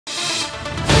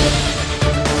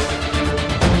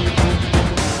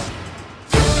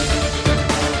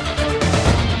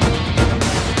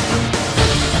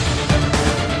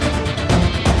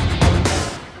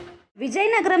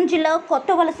జయనగర జిల్లా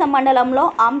తవలస మండలంలో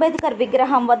అంబేద్కర్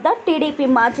విగ్రహం వద్ద టీడీపీ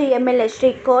మాజీ ఎమ్మెల్యే శ్రీ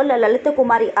కోళ్ల లలిత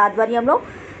కుమారి ఆధ్వర్యంలో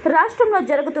రాష్ట్రంలో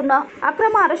జరుగుతున్న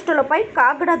అక్రమ అరెస్టులపై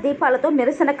కాగడ దీపాలతో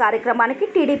నిరసన కార్యక్రమానికి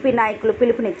టీడీపీ నాయకులు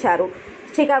పిలుపునిచ్చారు.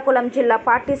 శ్రీకాకుళం జిల్లా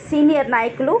పార్టీ సీనియర్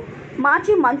నాయకులు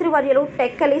మాజీ మంత్రివర్యులు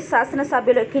టెక్కలి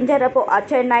శాసనసభ్యులు కింజరపు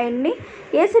అచ్చెన్నాయుడిని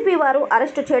ఏసీబీ వారు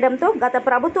అరెస్టు చేయడంతో గత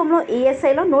ప్రభుత్వంలో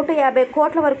ఈఎస్ఐలో 150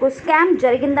 కోట్ల వరకు స్కామ్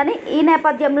జరిగిందని, ఈ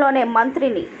నేపథ్యంలోనే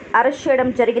మంత్రిని అరెస్ట్ చేయడం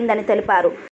జరిగిందని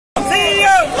తెలిపారు.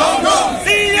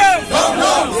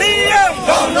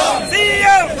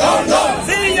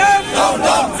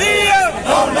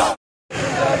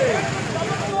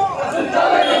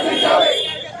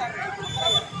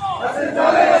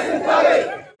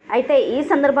 అయితే ఈ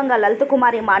సందర్భంగా లలిత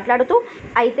కుమారి మాట్లాడుతూ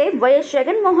వైఎస్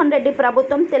జగన్మోహన్ రెడ్డి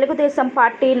ప్రభుత్వం తెలుగుదేశం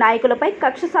పార్టీ నాయకులపై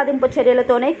కక్ష సాధింపు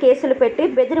చర్యలతోనే కేసులు పెట్టి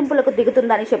బెదిరింపులకు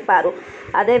దిగుతుందని చెప్పారు.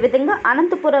 అదేవిధంగా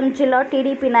అనంతపురం జిల్లా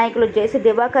టీడీపీ నాయకులు జేసీ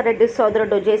దివాకర్ రెడ్డి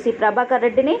సోదరుడు జేసీ ప్రభాకర్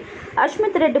రెడ్డిని,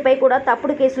 అశ్మిత్ రెడ్డిపై కూడా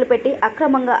తప్పుడు కేసులు పెట్టి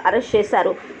అక్రమంగా అరెస్ట్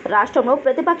చేశారు. రాష్ట్రంలో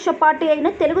ప్రతిపక్ష పార్టీ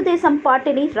అయిన తెలుగుదేశం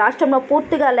పార్టీని రాష్ట్రంలో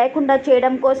పూర్తిగా లేకుండా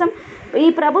చేయడం కోసం ఈ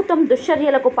ప్రభుత్వం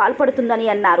దుశ్చర్యలకు పాల్పడుతుందని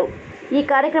అన్నారు. ఈ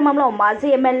కార్యక్రమంలో మాజీ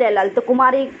ఎమ్మెల్యే లలిత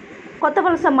కుమారి,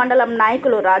 తవలస మండలం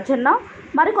నాయకులు రాజన్న,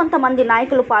 మరికొంతమంది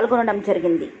నాయకులు పాల్గొనడం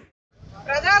జరిగింది.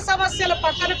 ప్రజా సమస్యలు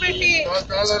పక్కన పెట్టి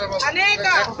అనేక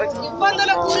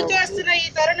ఇబ్బందులకు గురి చేస్తున్న ఈ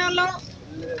తరుణంలో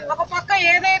ఒక పక్క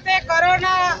ఏదైతే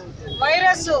కరోనా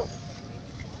వైరస్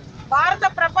భారత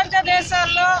ప్రపంచ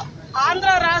దేశాల్లో, ఆంధ్ర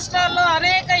రాష్ట్రాల్లో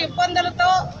అనేక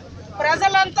ఇబ్బందులతో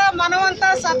ప్రజలంతా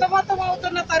మనమంతా సతమతం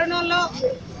అవుతున్న తరుణంలో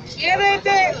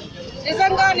ఏదైతే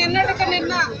నిజంగా నిన్నటికి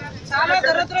నిన్న చాలా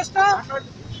దురదృష్టం,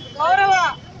 గౌరవ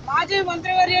మాజీ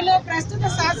మంత్రివర్యులు ప్రస్తుత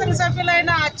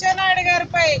శాసనసభ్యులైన అచ్చెన్నాయుడు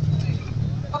గారిపై,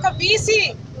 ఒక బీసీ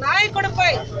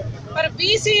నాయకుడిపై, మరి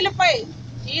బీసీలపై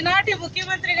ఈనాటి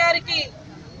ముఖ్యమంత్రి గారికి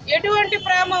ఎటువంటి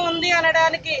ప్రేమ ఉంది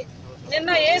అనడానికి నిన్న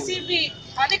ఏసీబీ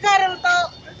అధికారులతో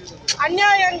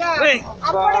అన్యాయంగా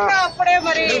అప్పుడే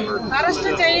మరి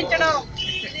అరెస్టు చేయించడం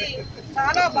ఇది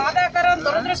చాలా బాధాకరం,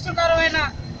 దురదృష్టకరమైన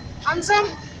అంశం.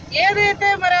 ఏదైతే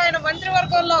మరి ఆయన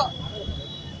మంత్రివర్గంలో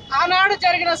ఆనాడు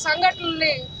జరిగిన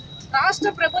సంఘటనల్ని రాష్ట్ర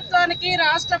ప్రభుత్వానికి,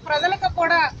 రాష్ట్ర ప్రజలకు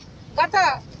కూడా గత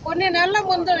కొన్ని నెలల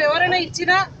ముందు వివరణ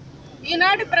ఇచ్చినా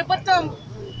ఈనాటి ప్రభుత్వం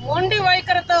మొండి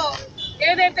వైఖరితో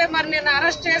ఏదైతే మరి నిన్న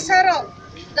అరెస్ట్ చేశారో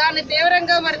దాన్ని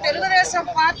తీవ్రంగా మరి తెలుగుదేశం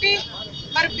పార్టీ,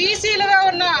 మరి బీసీలుగా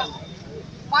ఉన్న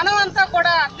మనమంతా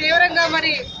కూడా తీవ్రంగా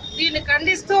మరి దీన్ని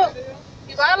ఖండిస్తూ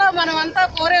ఇవాళ మనమంతా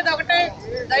కోరేది ఒకటే,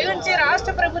 దయించి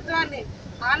రాష్ట్ర ప్రభుత్వాన్ని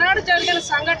ఆనాడు జరిగిన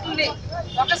సంఘటనల్ని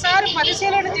ఒకసారి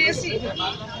పరిశీలన చేసి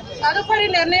తదుపరి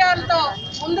నిర్ణయాలతో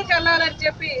ముందుకెళ్లాలని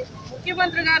చెప్పి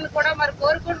ముఖ్యమంత్రి గారిని కూడా మరి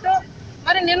కోరుకుంటూ,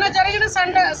 మరి నిన్న జరిగిన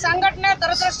సంఘటన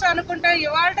దురదృష్టం అనుకుంటే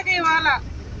ఇవాళ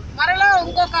మరలా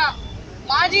ఇంకొక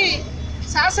మాజీ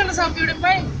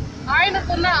శాసనసభ్యుడిపై,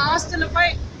 ఆయనకున్న ఆస్తులపై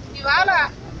ఇవాళ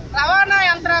రవాణా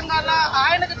యంత్రాంగాల్లో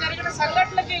ఆయనకు జరిగిన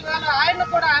సంఘటనలకి ఇవాళ ఆయన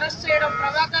కూడా అరెస్ట్ చేయడం,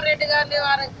 ప్రభాకర్ రెడ్డి గారిని,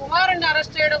 వారి కుమారుడిని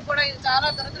అరెస్ట్ చేయడం కూడా ఇది చాలా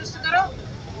దురదృష్టకరం.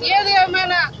 ఏది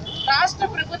ఏమైనా రాష్ట్ర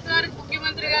ప్రభుత్వానికి,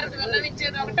 ముఖ్యమంత్రి గారికి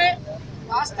విన్నవించేది ఒకటే,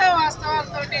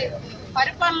 వాస్తవాలతోటి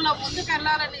పరిపాలనలో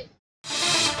ముందుకెళ్లాలని